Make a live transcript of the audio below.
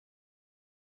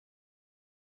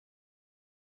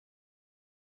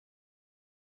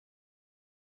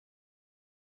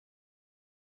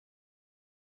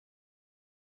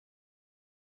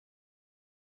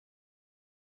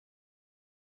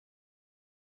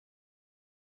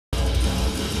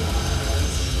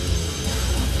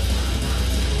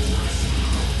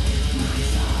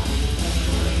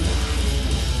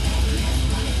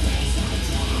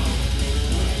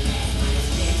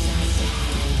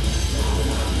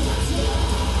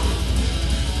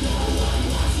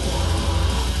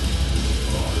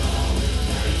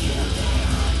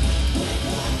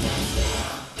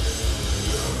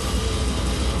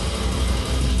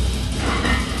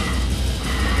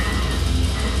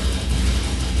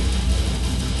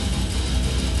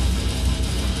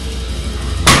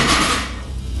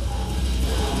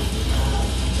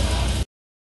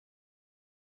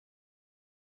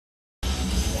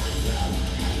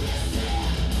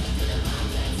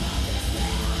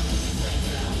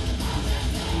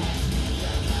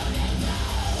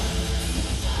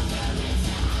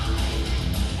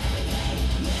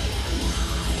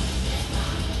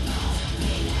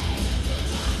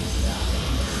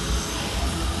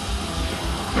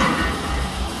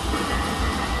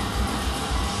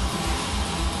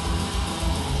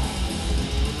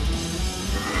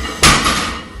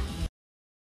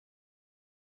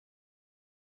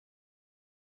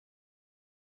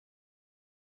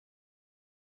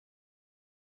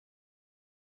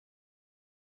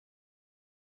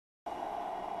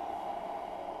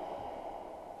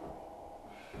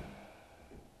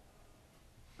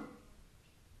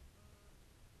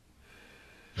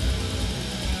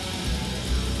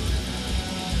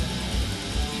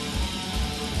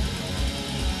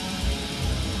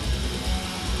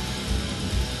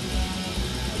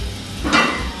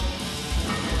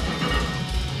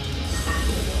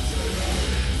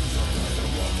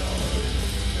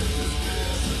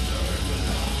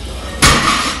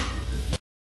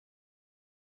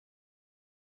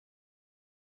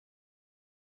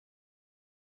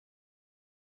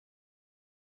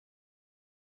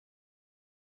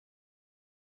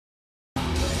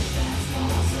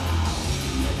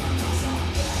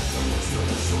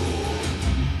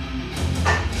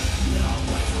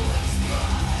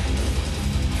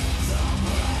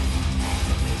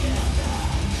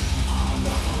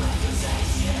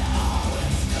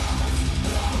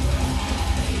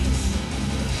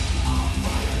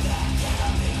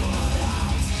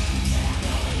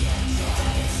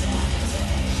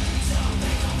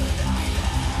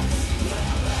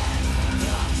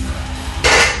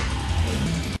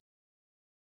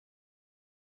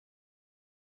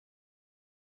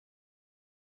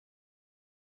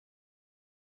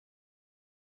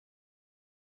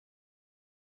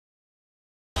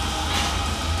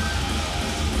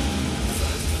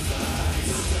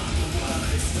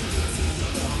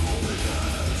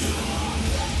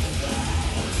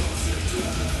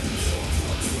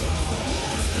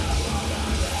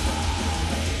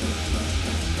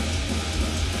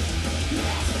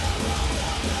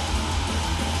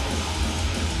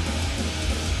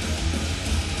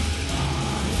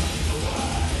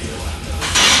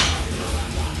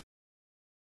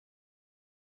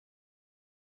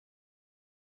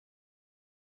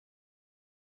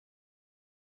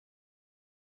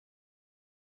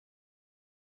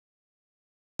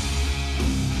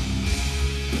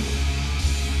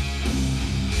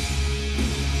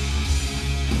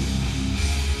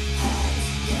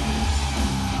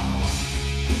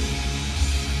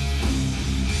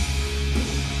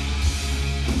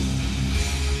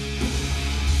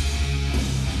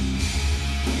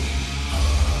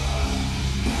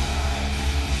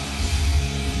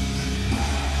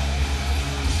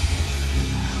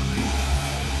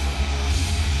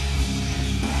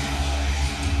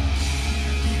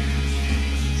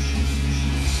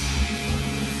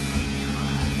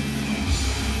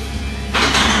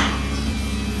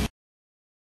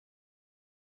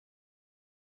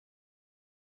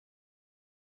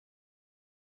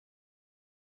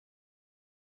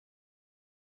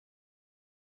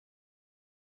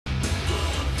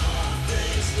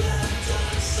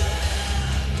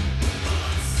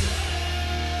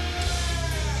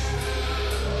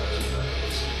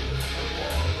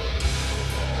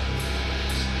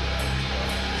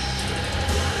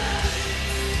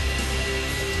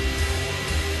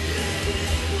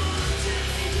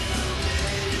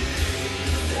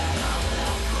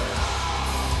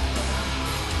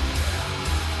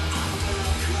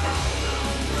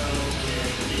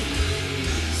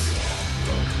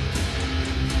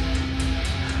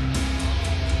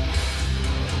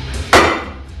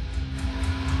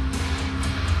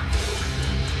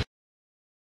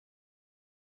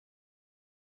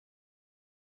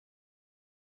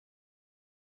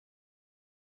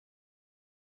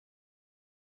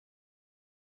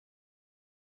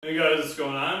Hey guys, what's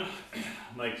going on?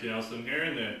 Mike Nelson here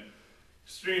in the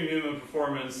Extreme Human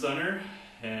Performance Center,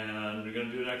 and we're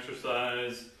going to do an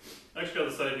exercise. I actually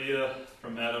got this idea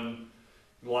from Adam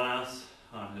Glass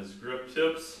on his grip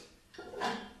tips.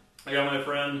 I got my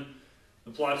friend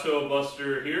the Plateau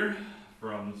Buster here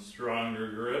from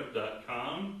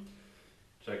strongergrip.com.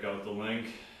 Check out the link.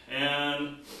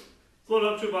 And it's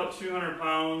loaded up to about 200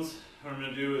 pounds. What I'm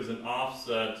going to do is an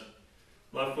offset,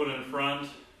 left foot in front,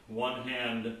 one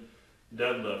hand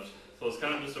deadlift. So it's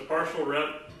kind of just a partial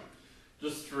rep,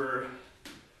 just for a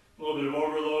little bit of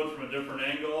overload from a different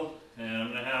angle. And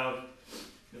I'm going to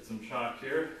get some chalk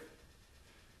here.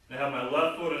 I have my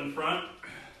left foot in front,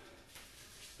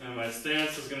 and my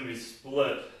stance is going to be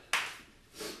split.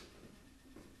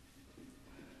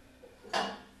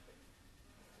 I'm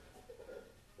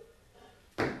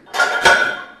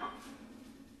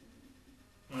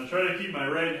going to try to keep my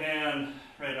right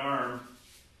arm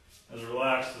as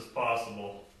relaxed as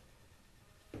possible.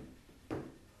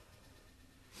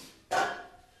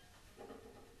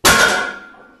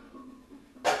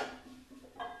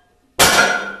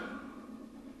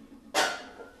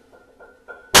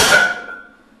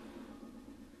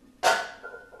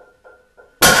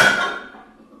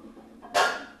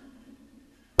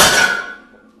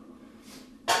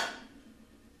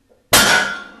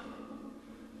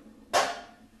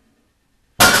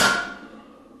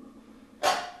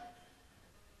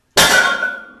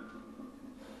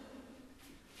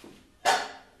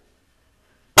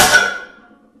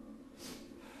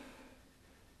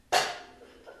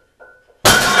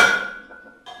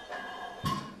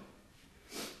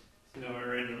 See how my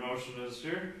range of motion is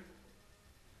here.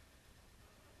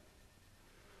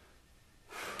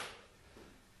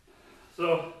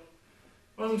 So,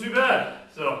 wasn't too bad.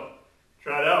 So,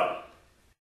 try it out.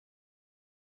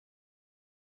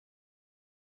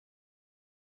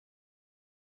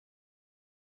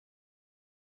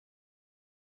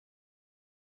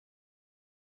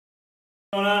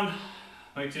 What's going on?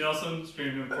 Mike Nelson,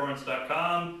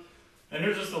 extremehumanperformance.com, and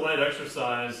here's just a light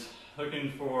exercise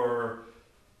looking for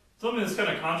something that's kind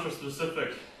of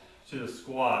contra-specific to the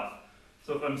squat.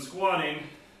 So if I'm squatting,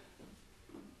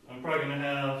 I'm probably going to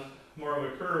have more of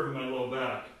a curve in my low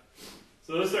back.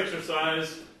 So this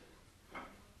exercise,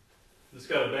 just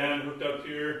got a band hooked up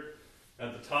here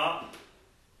at the top,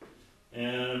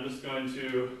 and I'm just going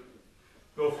to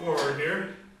go forward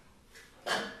here.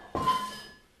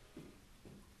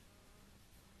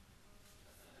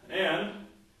 And,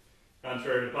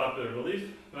 contrary to popular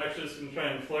belief, I'm actually just going to try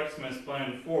and flex my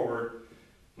spine forward.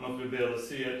 I don't know if you'll be able to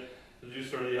see it, to do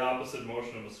sort of the opposite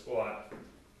motion of a squat.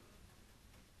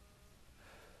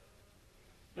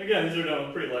 Again, these are done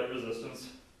with pretty light resistance.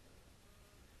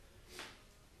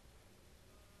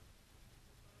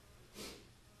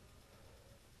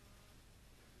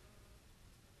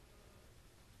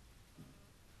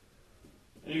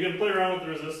 And you can play around with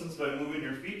the resistance by moving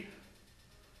your feet.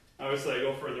 Obviously, I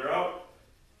go further out,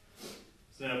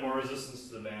 so I have more resistance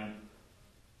to the band.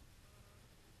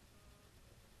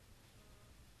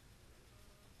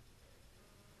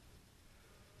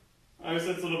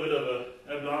 Obviously, it's a little bit of an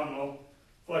abdominal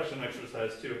flexion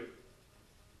exercise too.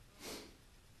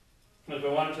 But if I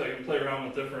wanted to, I can play around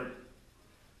with different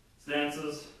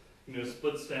stances. You can do a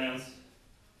split stance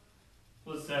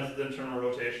with internal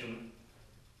rotation,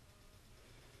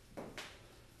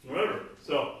 whatever.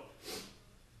 So,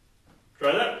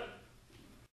 try that.